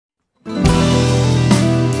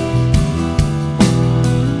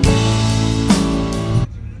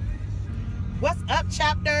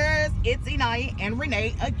it's Inaya and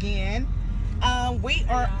Renee again. We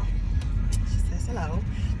are, she says hello.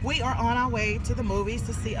 We are on our way to the movies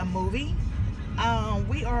to see a movie.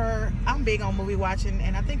 I'm big on movie watching,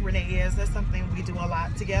 and I think Renee is. That's something we do a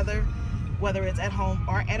lot together, whether it's at home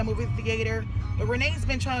or at a movie theater. But Renee's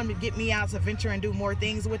been trying to get me out to venture and do more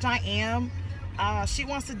things, which I am. She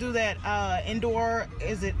wants to do that indoor,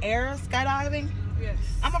 is it air skydiving? Yes.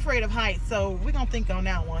 I'm afraid of heights, so we're gonna think on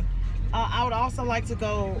that one. I would also like to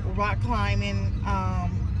go rock climbing,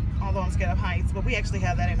 although I'm scared of heights, but we actually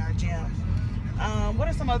have that in our gym. What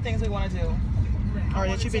are some other things we want to do, or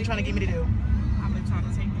that you've been trying to get me to do? I've been trying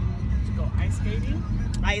to take you to go ice skating.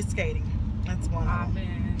 Ice skating, that's one. I've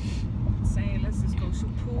been saying let's just go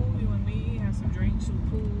shoot pool, you and me, have some drinks, shoot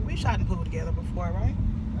pool. We shot in pool together before, right?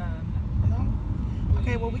 No.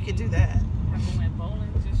 Okay, well we could do that. Have went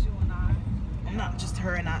bowling, just you and I. Not just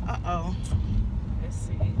her and I. Let's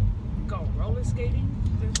see. Go roller skating,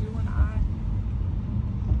 just you and I.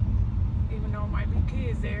 Even though it might be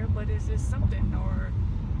kids there, but it's just something, or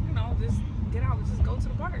just get out and just go to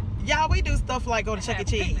the park. Yeah, we do stuff like go to Chuck E.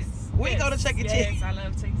 Cheese. We go to Chuck E. Cheese. Yes, I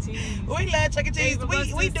love Chuck E. Cheese. We love Chuck E. Cheese.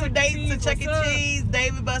 We do dates to Chuck E. Cheese,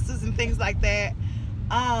 David Buster's, and things like that.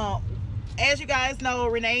 As you guys know,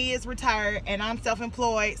 Renee is retired and I'm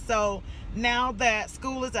self-employed. So now that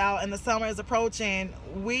school is out and the summer is approaching,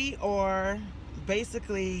 we are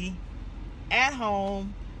basically at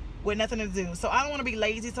home with nothing to do. So I don't want to be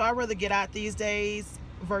lazy, so I'd rather get out these days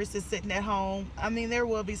versus sitting at home. I mean, there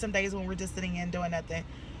will be some days when we're just sitting in doing nothing,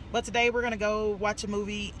 but today we're gonna go watch a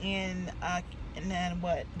movie and then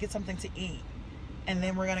get something to eat, and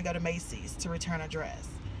then we're gonna go to Macy's to return a dress.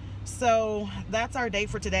 So that's our day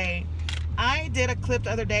for today. I did a clip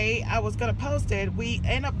the other day. I was gonna post it. We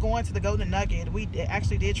ended up going to the Golden Nugget. We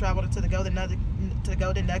actually did travel to the Golden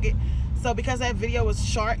Nugget. So because that video was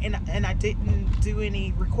short and I didn't do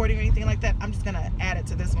any recording or anything like that, I'm just gonna add it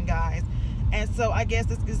to this one, guys. And so I guess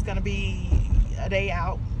this is gonna be a day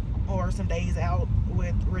out or some days out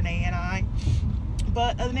with Renee and I.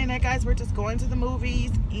 But other than that, guys, we're just going to the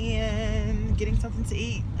movies and getting something to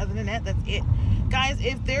eat. Other than that, that's it. Guys,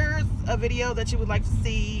 if there's a video that you would like to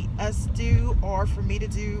see us do, or for me to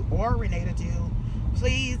do, or Renee to do,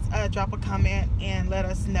 please drop a comment and let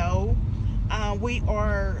us know. We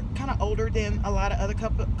are kind of older than a lot of other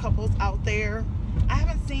couples out there. I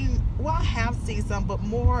haven't seen, well, I have seen some, but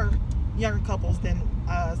more younger couples than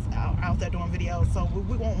us out there doing videos. So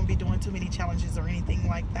we won't be doing too many challenges or anything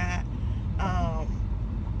like that.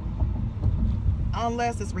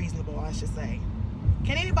 Unless it's reasonable, I should say.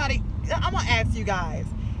 Can anybody, I'm gonna ask you guys,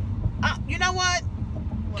 you know what?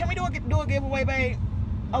 Can we do a giveaway, babe?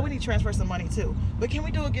 Oh, we need to transfer some money too. But can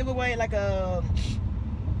we do a giveaway, like a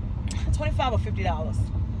 $25 or $50?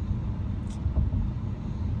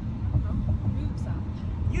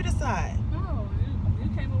 No, You decide. No, you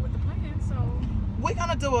came up with the plan, so we're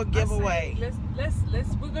gonna do a giveaway. Let's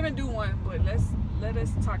we're gonna do one, but let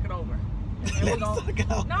us talk it over.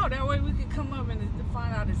 No, that way we can come up and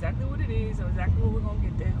find out exactly what it is or exactly what we're gonna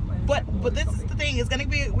get there. But this is the thing. It's gonna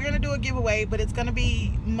be, we're gonna do a giveaway, but it's gonna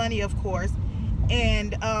be money, of course,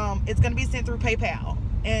 and it's gonna be sent through PayPal.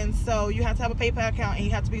 And so you have to have a PayPal account, and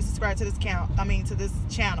you have to be subscribed to this to this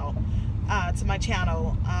channel, to my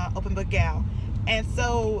channel, Open Book Gal. And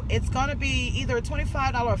so it's gonna be either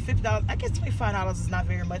 $25 or $50. I guess $25 is not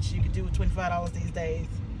very much you could do with $25 these days.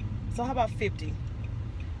 So how about $50?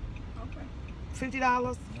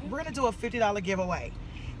 $50. Yeah. We're gonna do a $50 giveaway.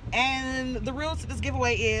 And the rules to this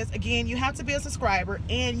giveaway is, again, you have to be a subscriber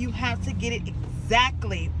and you have to get it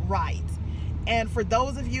exactly right. And for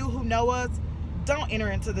those of you who know us, don't enter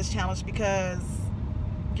into this challenge because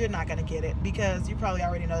you're not gonna get it, because you probably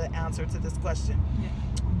already know the answer to this question. Yeah.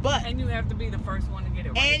 But and you have to be the first one to get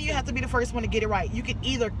it right. And you have to be the first one to get it right. You can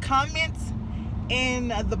either comment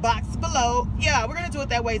in the box below. Yeah, we're gonna do it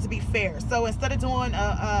that way to be fair. So instead of doing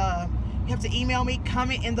you have to email me,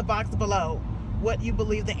 comment in the box below what you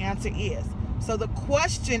believe the answer is. So the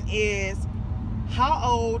question is, how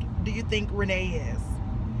old do you think Renee is?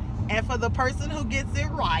 And for the person who gets it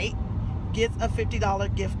right, gets a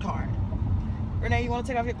 $50 gift card. Renee, you want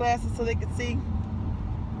to take off your glasses so they can see?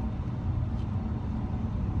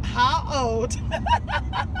 How old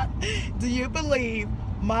do you believe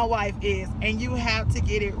my wife is? And you have to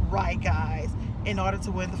get it right, guys, in order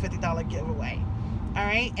to win the $50 giveaway. All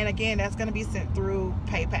right, and again, that's going to be sent through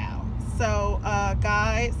PayPal. So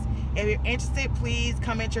guys, if you're interested, please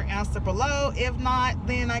comment your answer below. If not,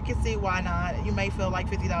 then I can see why not. You may feel like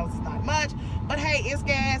 $50 is not much, but hey, it's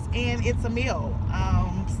gas and it's a meal.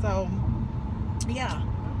 So yeah,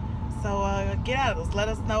 so get at us. Let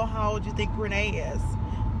us know how old you think Renee is.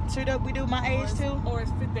 Should we do my age too? Or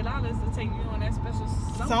it's $50 to take you on that special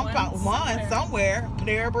somewhere.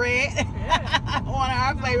 Panera Bread. Yeah. One of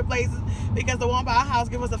our favorite places, because the one by our house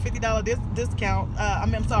give us a $50 discount.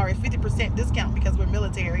 I'm sorry, 50% discount because we're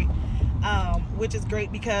military, which is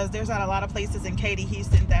great because there's not a lot of places in Katy,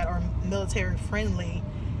 Houston that are military friendly,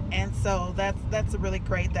 and so that's really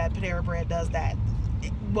great that Panera Bread does that.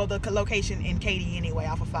 Well, the location in Katy anyway,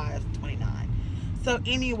 off of 529. So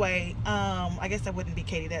anyway, I guess that wouldn't be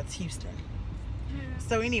Katy, that's Houston. Yeah.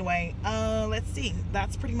 So anyway, let's see.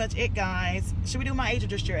 That's pretty much it, guys. Should we do my age or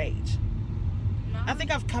just your age? No. I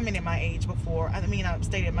think I've come in at my age before. I mean, I've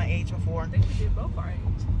stated my age before. I think we did both our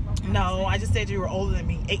age. No, I just said you were older than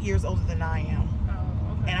me, 8 years older than I am.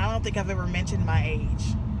 Oh, okay. And I don't think I've ever mentioned my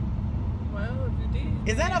age. Well, if you did.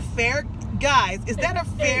 Is that a fair, guys, is that a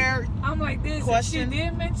fair I'm like this, question? If you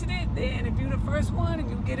did mention it, then if you're the first one and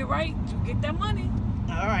you get it right, you get that money.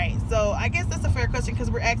 All right, so I guess that's a fair question because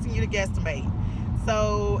we're asking you to guesstimate.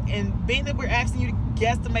 So, and being that we're asking you to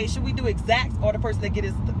guesstimate, should we do exact or the person that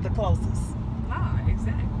gets the closest? Nah,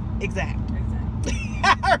 exact. Exact.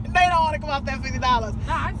 Exact. They don't want to come off that $50. Nah,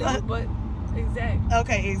 I do, but exact.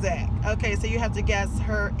 Okay, exact. Okay, so you have to guess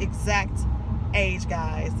her exact age,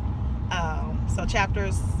 guys. So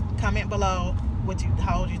chapters, comment below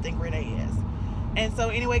how old you think Renee is. And so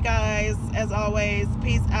anyway, guys, as always,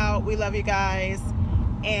 peace out. We love you guys.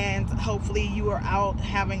 And hopefully you are out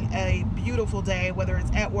having a beautiful day, whether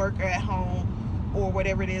it's at work or at home or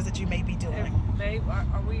whatever it is that you may be doing. Babe, are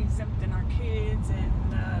we exempting our kids and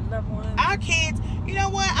loved ones? Our kids, you know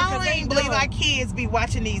what? I don't even believe our kids be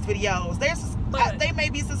watching these videos. They may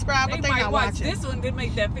be subscribed, but they're not watching. This one did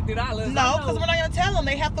make that $50. No, because we're not going to tell them.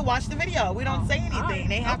 They have to watch the video. We don't say anything. Right.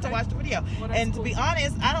 They have to watch the video. Well, and to be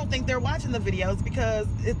honest, I don't think they're watching the videos, because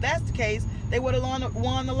if that's the case, they would have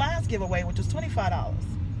won the last giveaway, which was $25.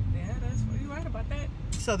 Yeah, you're right about that.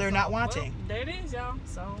 So they're not watching. Well, there it is, y'all.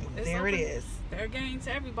 So there it is. Fair game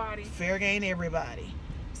to everybody. Fair game to everybody.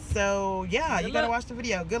 So yeah, you got to watch the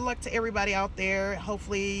video. Good luck to everybody out there.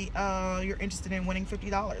 Hopefully you're interested in winning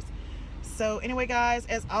 $50. So anyway, guys,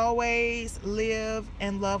 as always, live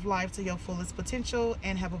and love life to your fullest potential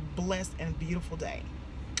and have a blessed and beautiful day.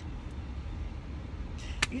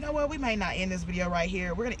 You know what? We may not end this video right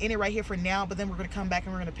here. We're going to end it right here for now, but then we're going to come back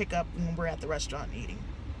and we're going to pick up when we're at the restaurant eating.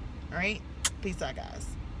 All right? Peace out, guys.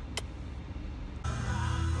 All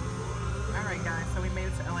right, guys. So we made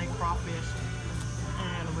it to LA Crawfish,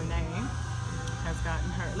 and Renee has gotten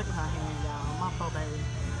her, look at her hand, y'all. My poor baby.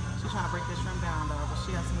 She's trying to break this shrimp down, though, but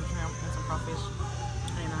she got some shrimp and some crawfish,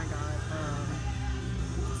 and I got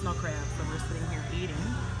snow crab, so we're sitting here eating,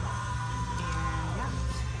 and yeah.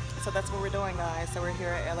 So that's what we're doing, guys. So we're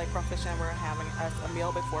here at LA Crawfish, and we're having us a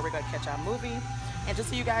meal before we go catch our movie. And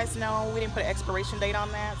just so you guys know, we didn't put an expiration date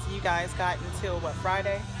on that, so you guys got until, what,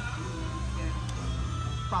 Friday?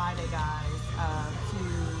 Friday, guys, to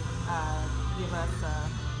give us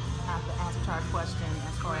the answer to our question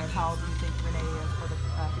as far as how old do you think Renee is for the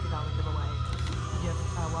 $50 giveaway.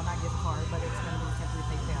 Well, not gift card, but it's going to be sent through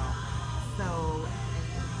PayPal. So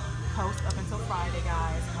post up until Friday,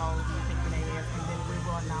 guys, how old do you think Renee is, and then we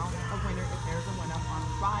will announce a winner if there's a winner on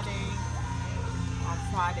Friday.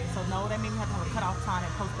 So no, that means we have to have a cutoff time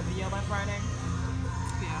and post the video by Friday.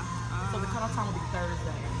 Yeah. So the cutoff time will be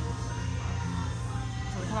Thursday.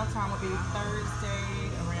 So the cutoff time will be Thursday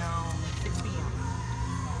around 6 p.m.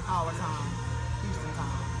 our time, Houston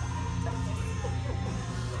time.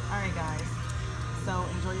 Alright, guys. So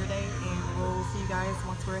enjoy your day, and we'll see you guys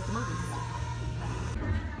once we're at the movies.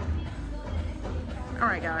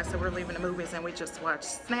 Alright, guys, so we're leaving the movies, and we just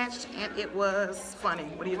watched Snatched, and it was funny.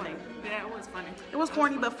 What do you think? Yeah, it was funny. It was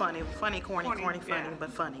corny but funny. Funny, corny, funny, yeah.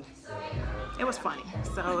 but funny. It was funny.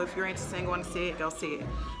 So if you're interested in going to see it, go see it.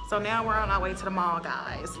 So now we're on our way to the mall,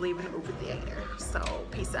 guys, leaving the movie theater. So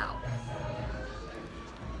peace out.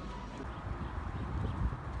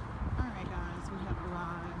 Alright, guys, we have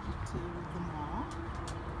arrived to the mall.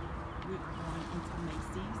 We are going into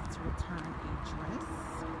Macy's to return a dress.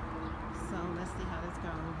 So let's see how this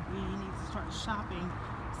goes. We need to start shopping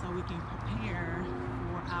so we can prepare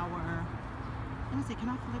for our, let me see, can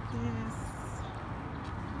I flip this?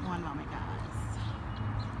 One moment, guys.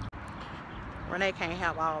 Renee can't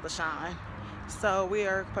have all the shine. So we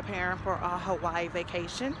are preparing for our Hawaii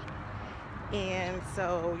vacation. And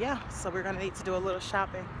so, yeah, so we're gonna need to do a little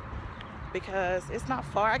shopping because it's not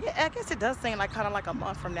far. I guess it does seem like kind of like a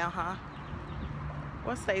month from now, huh?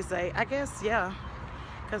 What's they say? I guess, yeah.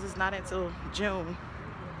 Because it's not until June,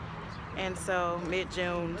 and so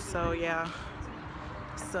mid-June. So yeah,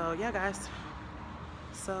 guys,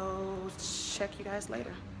 so check you guys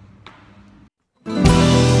later.